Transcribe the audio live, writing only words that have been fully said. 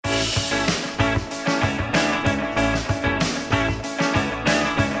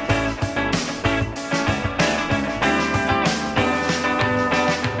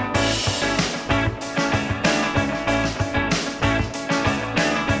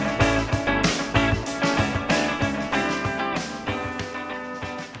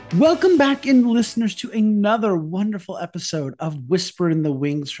Welcome back in, listeners, to another wonderful episode of Whisper in the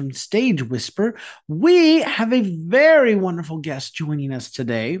Wings from Stage Whisper. We have a very wonderful guest joining us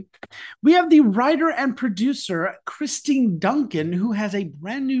today. We have the writer and producer, Christine Duncan, who has a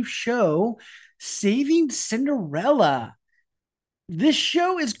brand new show, Saving Cinderella. This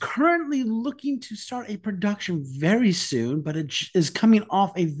show is currently looking to start a production very soon, but it is coming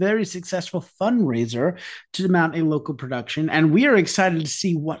off a very successful fundraiser to mount a local production. And we are excited to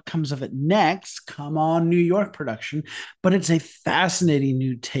see what comes of it next. Come on, New York production. But it's a fascinating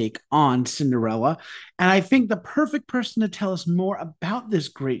new take on Cinderella. And I think the perfect person to tell us more about this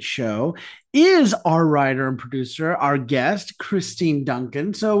great show is our writer and producer, our guest, Christine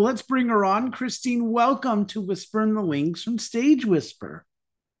Duncan. So let's bring her on. Christine, welcome to Whisper in the Wings from Stage Whisper.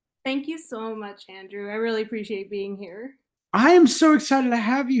 Thank you so much, Andrew. I really appreciate being here. I am so excited to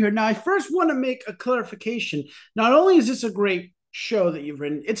have you here. Now, I first want to make a clarification. Not only is this a great show that you've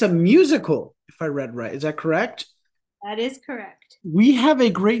written, it's a musical, if I read right. Is that correct? That is correct. We have a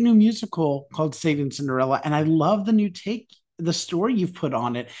great new musical called Saving Cinderella, and I love the new take, the story you've put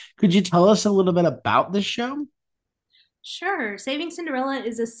on it. Could you tell us a little bit about this show? Sure. Saving Cinderella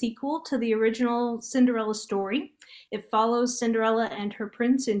is a sequel to the original Cinderella story. It follows Cinderella and her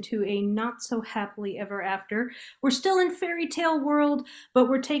prince into a not so happily ever after. We're still in fairy tale world, but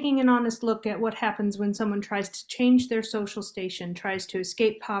we're taking an honest look at what happens when someone tries to change their social station, tries to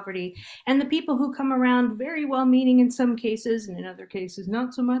escape poverty, and the people who come around, very well meaning in some cases, and in other cases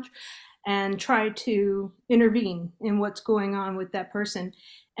not so much, and try to intervene in what's going on with that person,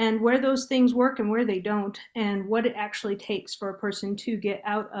 and where those things work and where they don't, and what it actually takes for a person to get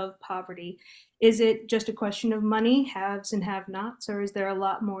out of poverty. Is it just a question of money, haves and have nots, or is there a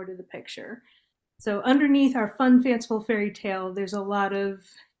lot more to the picture? So, underneath our fun, fanciful fairy tale, there's a lot of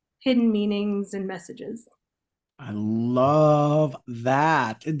hidden meanings and messages. I love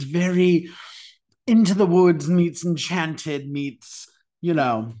that. It's very Into the Woods meets Enchanted meets, you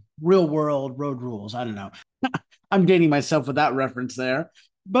know, real world road rules. I don't know. I'm dating myself with that reference there.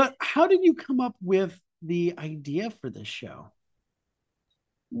 But how did you come up with the idea for this show?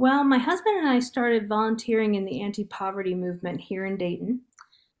 Well, my husband and I started volunteering in the anti poverty movement here in Dayton.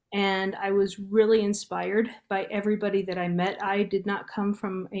 And I was really inspired by everybody that I met. I did not come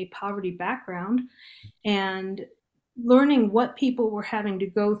from a poverty background, and learning what people were having to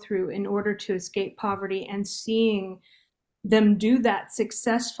go through in order to escape poverty and seeing them do that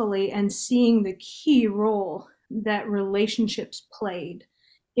successfully and seeing the key role that relationships played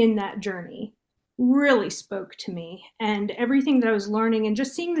in that journey really spoke to me. And everything that I was learning and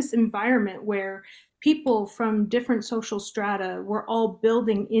just seeing this environment where people from different social strata were all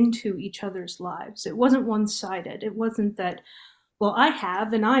building into each other's lives. It wasn't one sided. It wasn't that, well, I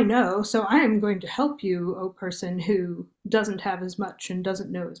have and I know, so I am going to help you, oh person who doesn't have as much and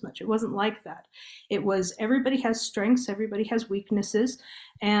doesn't know as much. It wasn't like that. It was everybody has strengths, everybody has weaknesses,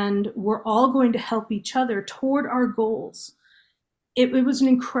 and we're all going to help each other toward our goals. It was an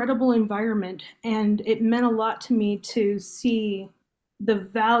incredible environment, and it meant a lot to me to see the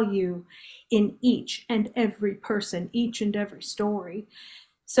value in each and every person, each and every story.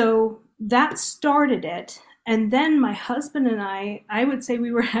 So that started it. And then my husband and I would say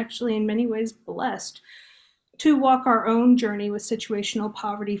we were actually in many ways blessed to walk our own journey with situational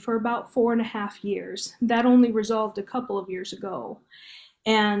poverty for about 4.5 years. That only resolved a couple of years ago.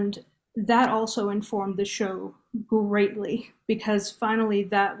 And that also informed the show greatly because finally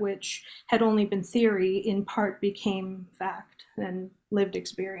that which had only been theory in part became fact and lived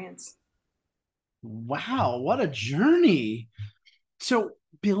experience. Wow, what a journey. So,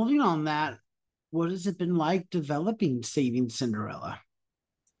 building on that, what has it been like developing Saving Cinderella?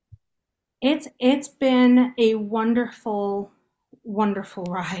 It's been a wonderful, wonderful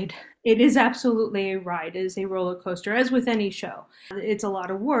ride. It is absolutely a ride. It is a roller coaster, as with any show. It's a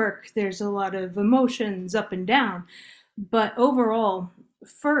lot of work. There's a lot of emotions up and down. But overall,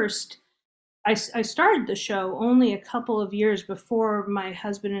 first, I started the show only a couple of years before my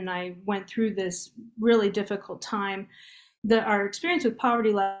husband and I went through this really difficult time. Our experience with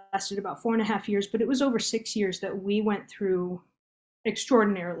poverty lasted about 4.5 years, but it was over 6 years that we went through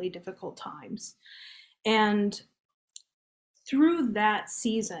extraordinarily difficult times. And through that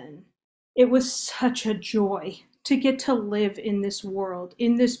season, it was such a joy to get to live in this world,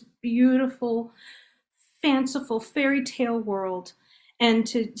 in this beautiful, fanciful fairy tale world, and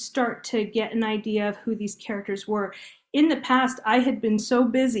to start to get an idea of who these characters were. In the past, I had been so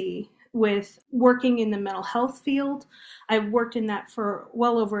busy with working in the mental health field. I worked in that for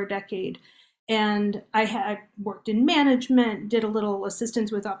well over a decade. And I had worked in management, did a little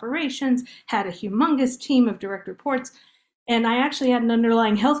assistance with operations, had a humongous team of direct reports. And I actually had an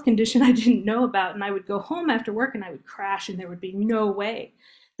underlying health condition I didn't know about. And I would go home after work and I would crash, and there would be no way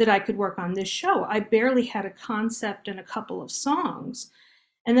that I could work on this show. I barely had a concept and a couple of songs.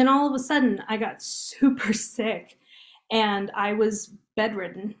 And then all of a sudden, I got super sick and I was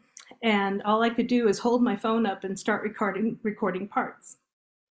bedridden. And all I could do is hold my phone up and start recording parts.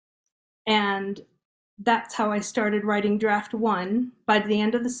 And that's how I started writing draft one. By the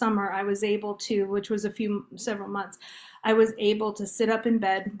end of the summer, I was able to, which was several months, I was able to sit up in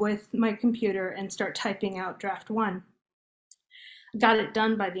bed with my computer and start typing out draft one. Got it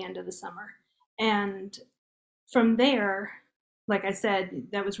done by the end of the summer. And from there, like I said,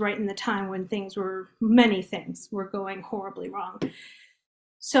 that was right in the time when many things were going horribly wrong.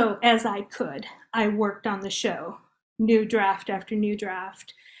 So as I could, I worked on the show, new draft after new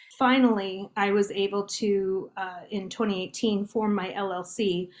draft. Finally, I was able to, in 2018, form my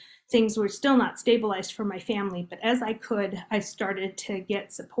LLC. Things were still not stabilized for my family, but as I could, I started to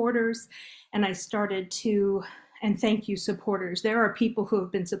get supporters, and I started to, and thank you, supporters. There are people who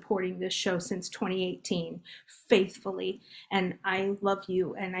have been supporting this show since 2018 faithfully, and I love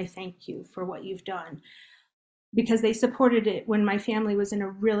you and I thank you for what you've done, because they supported it when my family was in a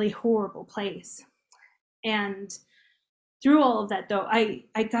really horrible place. And through all of that, though, I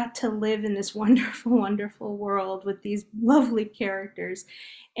got to live in this wonderful, wonderful world with these lovely characters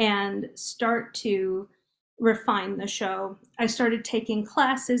and start to refine the show. I started taking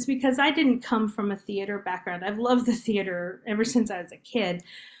classes because I didn't come from a theater background. I've loved the theater ever since I was a kid.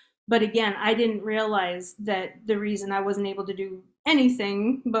 But again, I didn't realize that the reason I wasn't able to do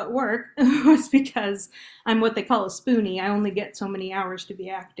anything but work was because I'm what they call a spoonie. I only get so many hours to be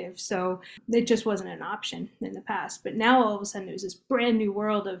active. So it just wasn't an option in the past. But now all of a sudden there's this brand new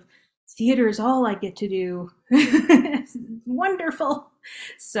world of theater is all I get to do. Wonderful.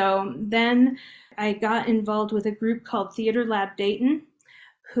 So then I got involved with a group called Theater Lab Dayton,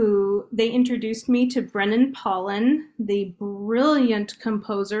 who they introduced me to Brennan Pollin, the brilliant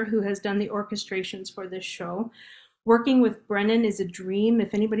composer who has done the orchestrations for this show. Working with Brennan is a dream.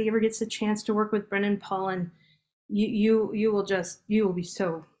 If anybody ever gets a chance to work with Brennan Pollin, you will be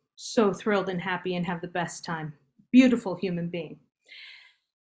so thrilled and happy and have the best time. Beautiful human being.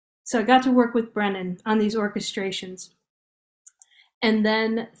 So I got to work with Brennan on these orchestrations. And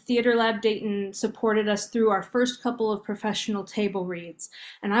then Theater Lab Dayton supported us through our first couple of professional table reads.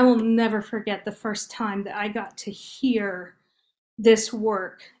 And I will never forget the first time that I got to hear this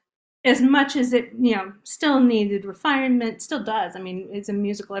work. As much as it, still needed refinement, still does. I mean, is a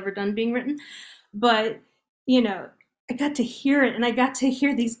musical ever done being written? But, I got to hear it, and I got to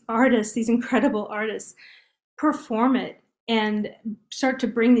hear these artists, these incredible artists, perform it and start to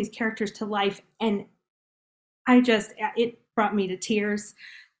bring these characters to life. And it brought me to tears,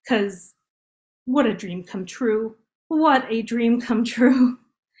 because what a dream come true. What a dream come true.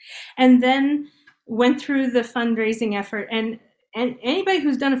 And then went through the fundraising effort, and anybody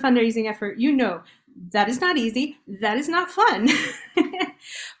who's done a fundraising effort, that is not easy. That is not fun.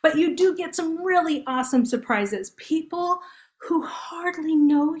 But you do get some really awesome surprises. People who hardly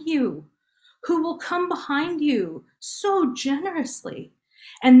know you, who will come behind you so generously.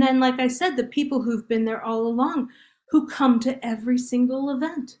 And then, like I said, the people who've been there all along, who come to every single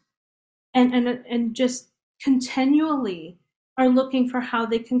event and just continually are looking for how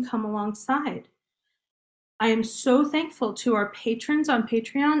they can come alongside. I am so thankful to our patrons on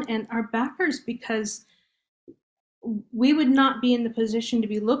Patreon and our backers, because we would not be in the position to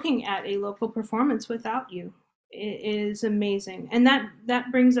be looking at a local performance without you. It is amazing. And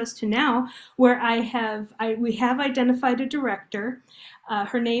that brings us to now, where we have identified a director.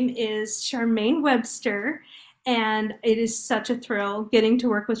 Her name is Charmaine Webster, and it is such a thrill getting to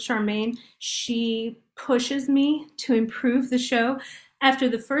work with Charmaine. She pushes me to improve the show. After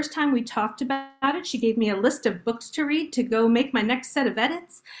the first time we talked about it, she gave me a list of books to read to go make my next set of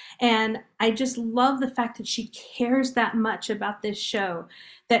edits. And I just love the fact that she cares that much about this show,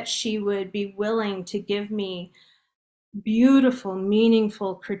 that she would be willing to give me beautiful,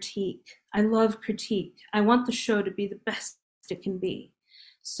 meaningful critique. I love critique. I want the show to be the best it can be.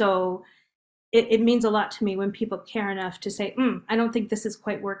 So it means a lot to me when people care enough to say, I don't think this is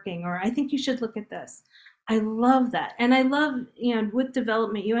quite working, or I think you should look at this. I love that. And I love, with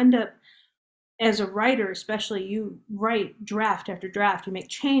development, you end up, as a writer especially, you write draft after draft, you make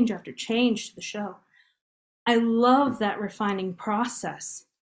change after change to the show. I love that refining process.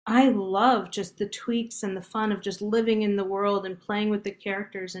 I love just the tweaks and the fun of just living in the world and playing with the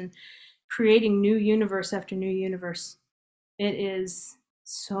characters and creating new universe after new universe. It is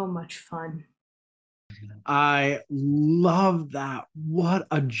so much fun. I love that. What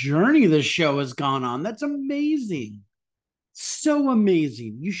a journey this show has gone on. That's amazing. So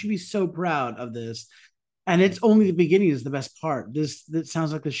amazing. You should be so proud of this. And it's only the beginning is the best part. This that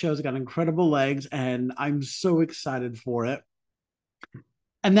sounds like the show's got incredible legs, and I'm so excited for it.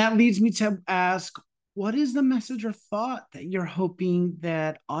 And that leads me to ask, what is the message or thought that you're hoping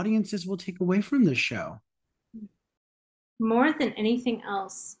that audiences will take away from this show? More than anything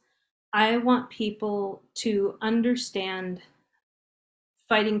else, I want people to understand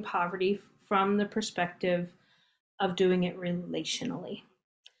fighting poverty from the perspective of doing it relationally.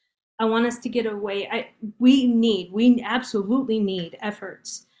 I want us to get away. We absolutely need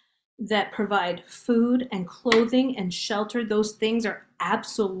efforts that provide food and clothing and shelter. Those things are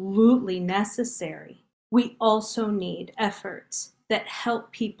absolutely necessary. We also need efforts that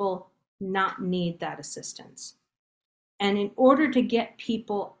help people not need that assistance. And in order to get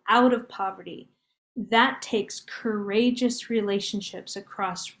people out of poverty, that takes courageous relationships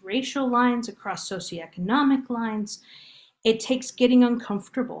across racial lines, across socioeconomic lines. It takes getting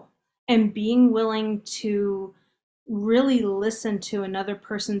uncomfortable and being willing to really listen to another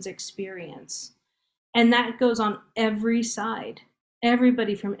person's experience. And that goes on every side,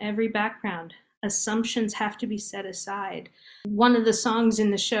 everybody from every background. Assumptions have to be set aside. One of the songs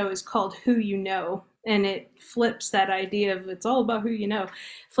in the show is called Who You Know, and it flips that idea of it's all about who you know,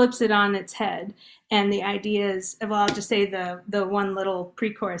 flips it on its head. And the idea is, well, I'll just say the one little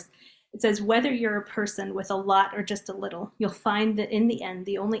pre-chorus. It says, whether you're a person with a lot or just a little, you'll find that in the end,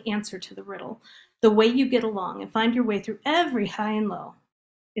 the only answer to the riddle, the way you get along and find your way through every high and low,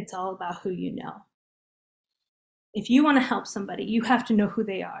 it's all about who you know. If you want to help somebody, you have to know who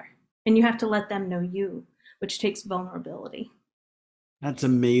they are, and you have to let them know you, which takes vulnerability. That's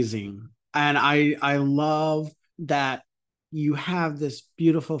amazing. And I love that you have this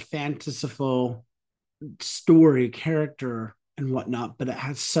beautiful fanciful story, character, and whatnot, but it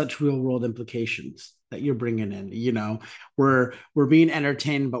has such real world implications that you're bringing in. We're being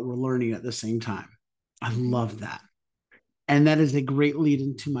entertained, but we're learning at the same time. I love that. And that is a great lead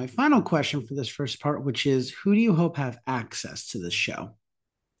into my final question for this first part, which is, who do you hope have access to this show?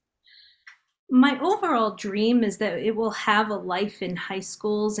 My overall dream is that it will have a life in high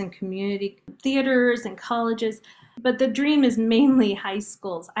schools and community theaters and colleges, but the dream is mainly high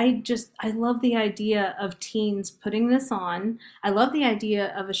schools. I love the idea of teens putting this on. I love the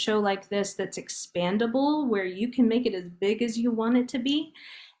idea of a show like this that's expandable, where you can make it as big as you want it to be,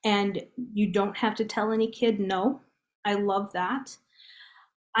 and you don't have to tell any kid no. I love that.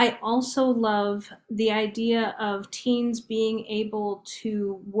 I also love the idea of teens being able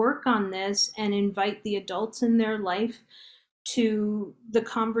to work on this and invite the adults in their life to the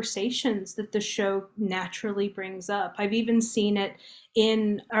conversations that the show naturally brings up. I've even seen it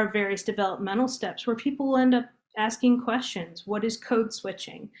in our various developmental steps where people will end up asking questions. What is code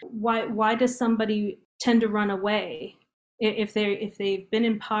switching? Why does somebody tend to run away if they've been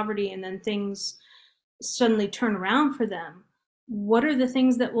in poverty and then things suddenly turn around for them? What are the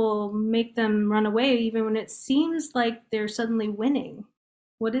things that will make them run away even when it seems like they're suddenly winning?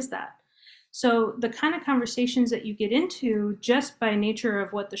 What is that? So the kind of conversations that you get into just by nature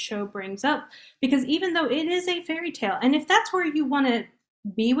of what the show brings up, because even though it is a fairy tale, and if that's where you want to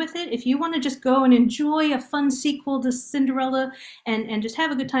be with it, if you want to just go and enjoy a fun sequel to Cinderella and just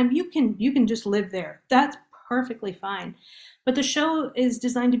have a good time, you can just live there. That's perfectly fine. But the show is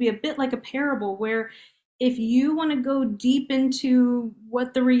designed to be a bit like a parable where if you want to go deep into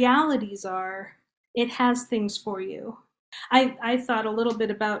what the realities are, it has things for you. I thought a little bit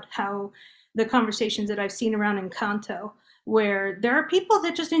about how the conversations that I've seen around Encanto, where there are people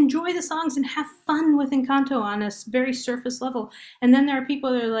that just enjoy the songs and have fun with Encanto on a very surface level. And then there are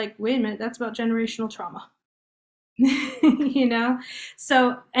people that are like, wait a minute, that's about generational trauma. you know?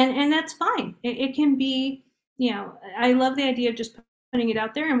 So, and that's fine. It can be, I love the idea of just putting it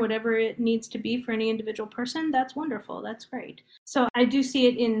out there, and whatever it needs to be for any individual person, that's wonderful. That's great. So I do see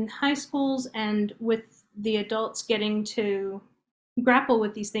it in high schools and with the adults getting to grapple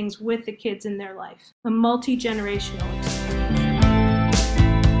with these things with the kids in their life. A multi-generational experience.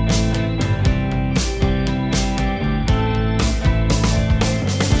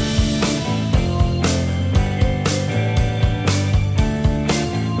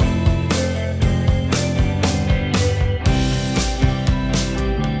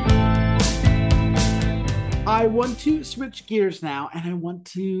 I want to switch gears now, and I want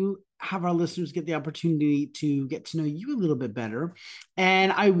to have our listeners get the opportunity to get to know you a little bit better.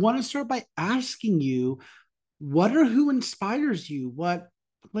 And I want to start by asking you, what or who inspires you? What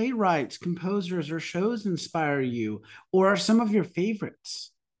playwrights, composers, or shows inspire you, or are some of your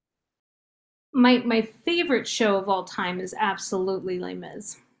favorites? My favorite show of all time is absolutely Les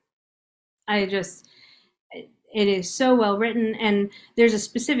Mis. I just It is so well written, and there's a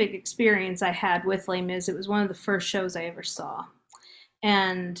specific experience I had with Les Mis. It was one of the first shows I ever saw,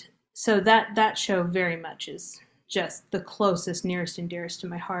 and so that show very much is just the closest, nearest, and dearest to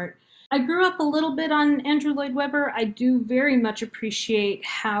my heart. I grew up a little bit on Andrew Lloyd Webber. I do very much appreciate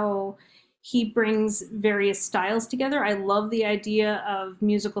how he brings various styles together. I love the idea of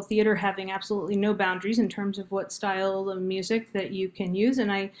musical theater having absolutely no boundaries in terms of what style of music that you can use,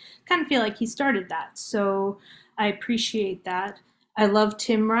 and I kind of feel like he started that. So I appreciate that. I love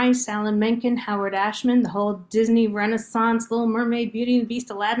Tim Rice, Alan Menken, Howard Ashman, the whole Disney Renaissance, Little Mermaid, Beauty and the Beast,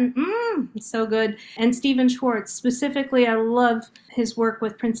 Aladdin. So good. And Stephen Schwartz. Specifically, I love his work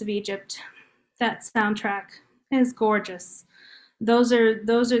with Prince of Egypt. That soundtrack is gorgeous. Those are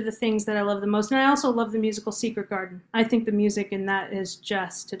the things that I love the most. And I also love the musical Secret Garden. I think the music in that is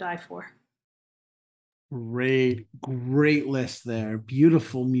just to die for. Great list there.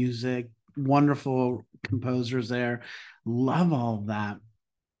 Beautiful music, wonderful composers there. Love all of that.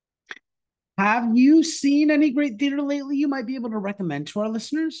 Have you seen any great theater lately you might be able to recommend to our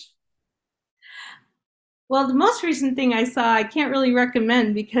listeners? Well, the most recent thing I saw, I can't really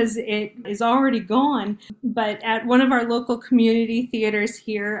recommend because it is already gone. But at one of our local community theaters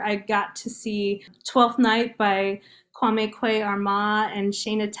here, I got to see Twelfth Night by Kwame Kwe Armah and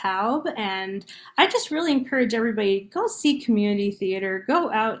Shayna Taub. And I just really encourage everybody, go see community theater,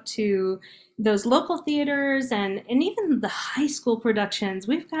 go out to those local theaters and even the high school productions.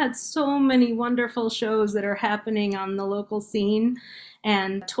 We've got so many wonderful shows that are happening on the local scene.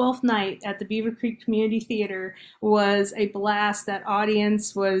 And Twelfth Night at the Beaver Creek Community Theater was a blast. That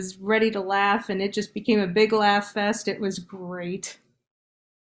audience was ready to laugh, and it just became a big laugh fest. It was great.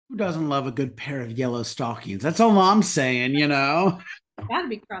 Who doesn't love a good pair of yellow stockings? That's all I'm saying, you know? Gotta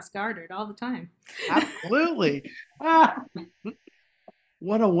be cross gartered all the time. Absolutely. Ah,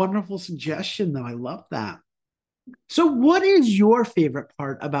 what a wonderful suggestion, though. I love that. So, what is your favorite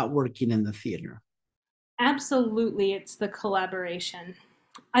part about working in the theater? Absolutely, it's the collaboration.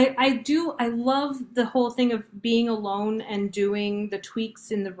 I love the whole thing of being alone and doing the tweaks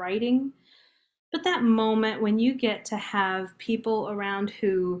in the writing. But that moment when you get to have people around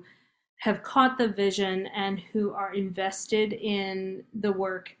who have caught the vision and who are invested in the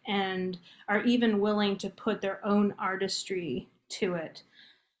work and are even willing to put their own artistry to it.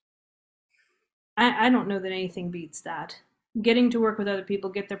 I don't know that anything beats that. Getting to work with other people,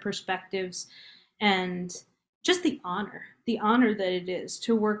 get their perspectives, and just the honor that it is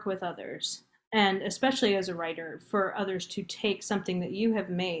to work with others. And especially as a writer, for others to take something that you have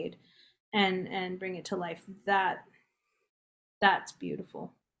made and bring it to life. That's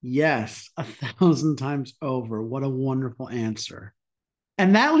beautiful. Yes, 1,000 times over. What a wonderful answer.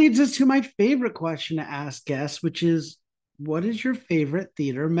 And that leads us to my favorite question to ask guests, which is what is your favorite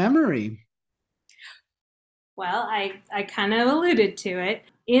theater memory? Well, I kind of alluded to it.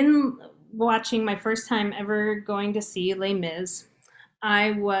 In watching my first time ever going to see Les Mis,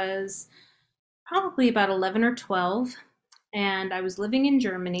 I was probably about 11 or 12, and I was living in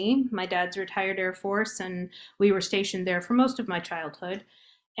Germany. My dad's retired Air Force, and we were stationed there for most of my childhood.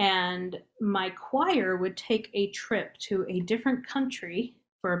 And my choir would take a trip to a different country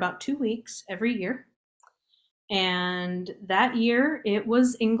for about 2 weeks every year. And that year it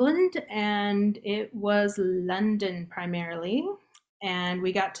was England and it was London primarily. And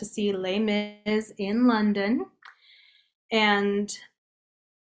we got to see Les Mis in London. And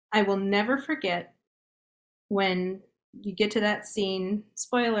I will never forget when you get to that scene,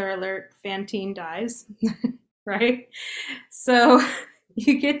 spoiler alert, Fantine dies, right? So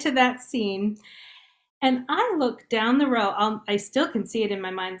you get to that scene, and I look down the row. I still can see it in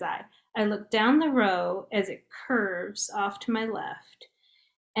my mind's eye. I look down the row as it curves off to my left,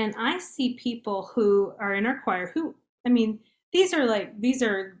 and I see people who are in our choir who, I mean, these are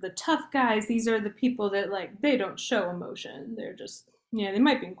the tough guys. These are the people that like they don't show emotion. They're just, they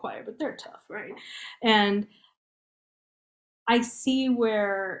might be in choir, but they're tough, right? And I see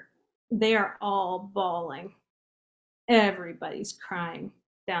where they are all bawling. Everybody's crying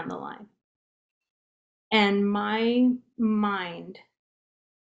down the line. And my mind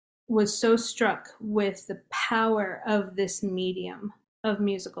was so struck with the power of this medium of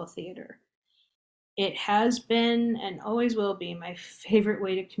musical theater. It has been and always will be my favorite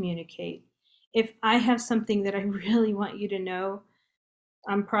way to communicate. If I have something that I really want you to know,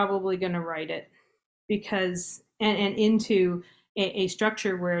 I'm probably going to write it because, and into a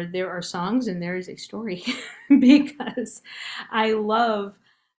structure where there are songs and there is a story because I love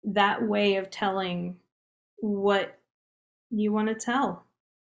that way of telling what you want to tell.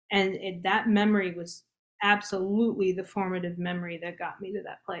 And that memory was absolutely the formative memory that got me to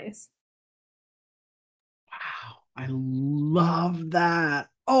that place. I love that.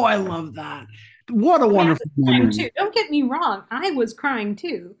 Oh, I love that. What a I mean, I wonderful was crying memory. too. Don't get me wrong. I was crying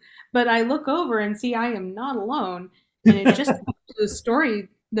too. But I look over and see I am not alone. And it just the story,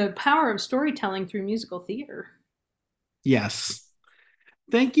 the power of storytelling through musical theater. Yes.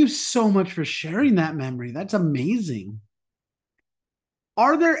 Thank you so much for sharing that memory. That's amazing.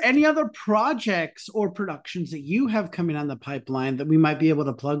 Are there any other projects or productions that you have coming on the pipeline that we might be able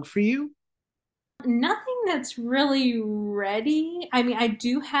to plug for you? Nothing that's really ready. I mean, I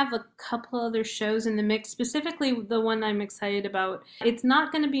do have a couple other shows in the mix, specifically the one I'm excited about. It's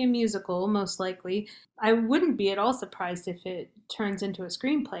not going to be a musical, most likely. I wouldn't be at all surprised if it turns into a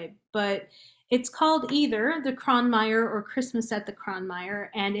screenplay, but it's called either The Kronmeyer or Christmas at the Kronmeyer,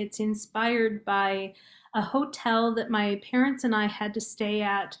 and it's inspired by a hotel that my parents and I had to stay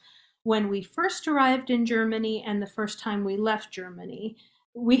at when we first arrived in Germany and the first time we left Germany.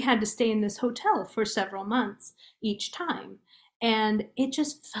 We had to stay in this hotel for several months each time. And it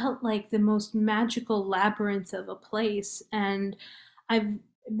just felt like the most magical labyrinth of a place. And I've,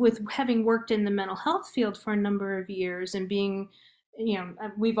 with having worked in the mental health field for a number of years and being,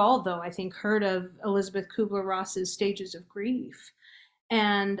 we've all, though, I think, heard of Elizabeth Kubler Ross's Stages of Grief.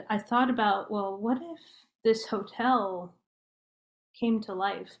 And I thought about, well, what if this hotel came to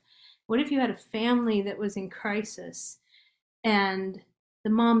life? What if you had a family that was in crisis and the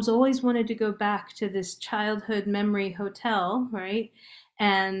moms always wanted to go back to this childhood memory hotel, right?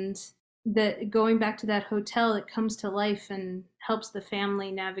 And that going back to that hotel, it comes to life and helps the family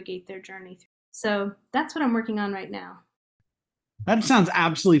navigate their journey through. So that's what I'm working on right now. That sounds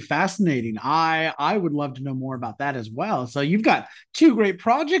absolutely fascinating. I would love to know more about that as well. So you've got two great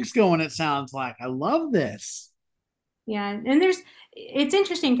projects going, it sounds like. I love this. Yeah, and it's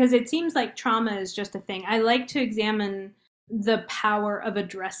interesting because it seems like trauma is just a thing. I like to examine the power of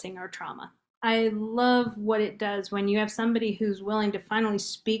addressing our trauma. I love what it does when you have somebody who's willing to finally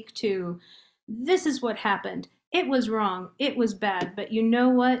speak to, this is what happened. It was wrong. It was bad. But you know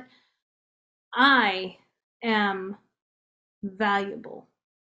what? I am valuable.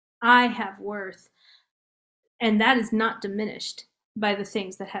 I have worth. And that is not diminished by the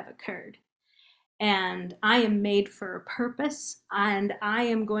things that have occurred. And I am made for a purpose, and I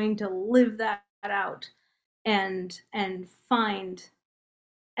am going to live that out and find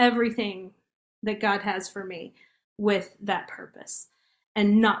everything that God has for me with that purpose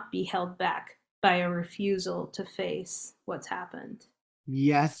and not be held back by a refusal to face what's happened.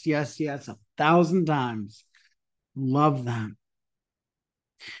 Yes, yes, yes, 1,000 times. Love them.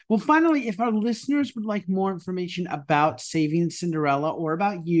 Well, finally, if our listeners would like more information about Saving Cinderella or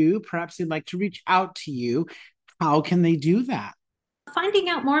about you, perhaps they'd like to reach out to you, how can they do that? Finding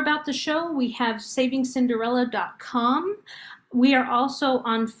out more about the show, we have savingcinderella.com. We are also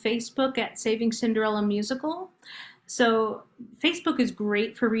on Facebook at Saving Cinderella Musical. So Facebook is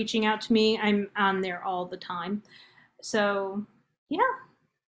great for reaching out to me. I'm on there all the time. So yeah,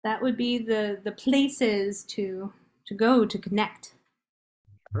 that would be the places to go to connect.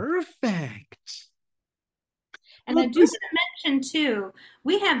 Perfect. And I Well, do want to mention too,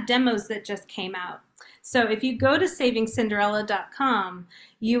 we have demos that just came out. So if you go to savingcinderella.com,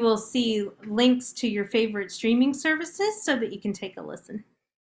 you will see links to your favorite streaming services so that you can take a listen.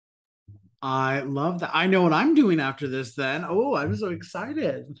 I love that. I know what I'm doing after this then. Oh, I'm so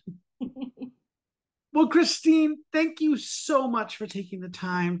excited. Well, Christine, thank you so much for taking the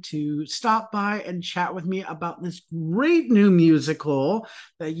time to stop by and chat with me about this great new musical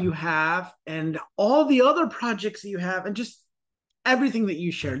that you have and all the other projects that you have and just everything that you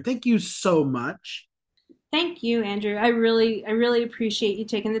shared. Thank you so much. Thank you, Andrew. I really appreciate you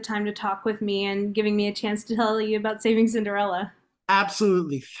taking the time to talk with me and giving me a chance to tell you about Saving Cinderella.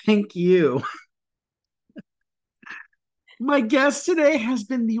 Absolutely. Thank you. My guest today has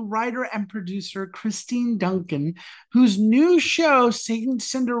been the writer and producer Christine Duncan, whose new show, Saving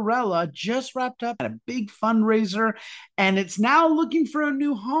Cinderella, just wrapped up at a big fundraiser and it's now looking for a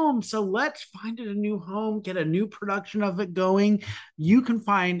new home. So let's find it a new home, get a new production of it going. You can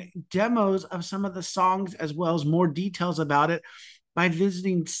find demos of some of the songs as well as more details about it by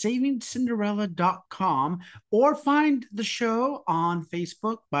visiting savingcinderella.com or find the show on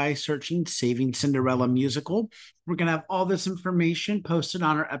Facebook by searching Saving Cinderella Musical. We're going to have all this information posted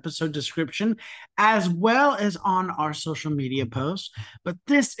on our episode description as well as on our social media posts. But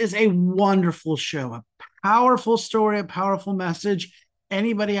this is a wonderful show, a powerful story, a powerful message.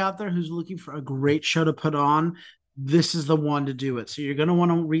 Anybody out there who's looking for a great show to put on, this is the one to do it. So you're going to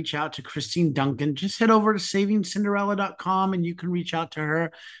want to reach out to Christine Duncan. Just head over to savingcinderella.com and you can reach out to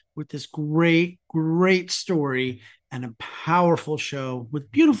her with this great, great story and a powerful show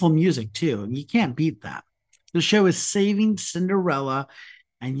with beautiful music too. And you can't beat that. The show is Saving Cinderella,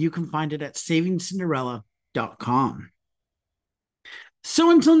 and you can find it at savingcinderella.com.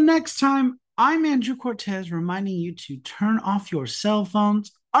 So until next time, I'm Andrew Cortez, reminding you to turn off your cell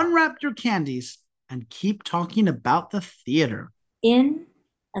phones, unwrap your candies, and keep talking about the theater. In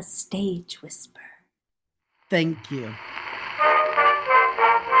a Stage Whisper. Thank you.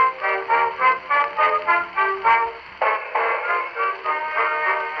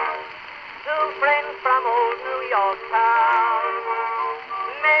 Two friends from old New York town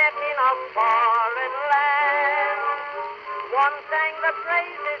met in a foreign land. One sang the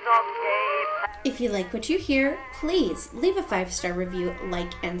praises of Cape. If you like what you hear, please leave a 5-star review,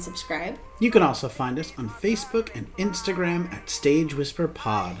 like, and subscribe. You can also find us on Facebook and Instagram at Stage Whisper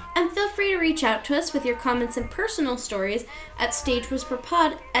Pod. And feel free to reach out to us with your comments and personal stories at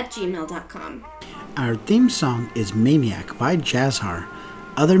stagewhisperpod@gmail.com. Our theme song is Maniac by Jazzar.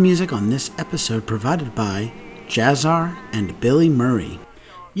 Other music on this episode provided by Jazzar and Billy Murray.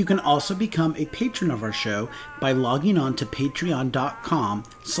 You can also become a patron of our show by logging on to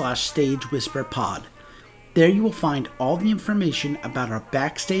patreon.com/stagewhisperpod. There you will find all the information about our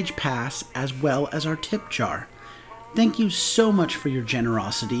backstage pass as well as our tip jar. Thank you so much for your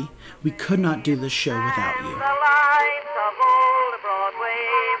generosity. We could not do this show without you.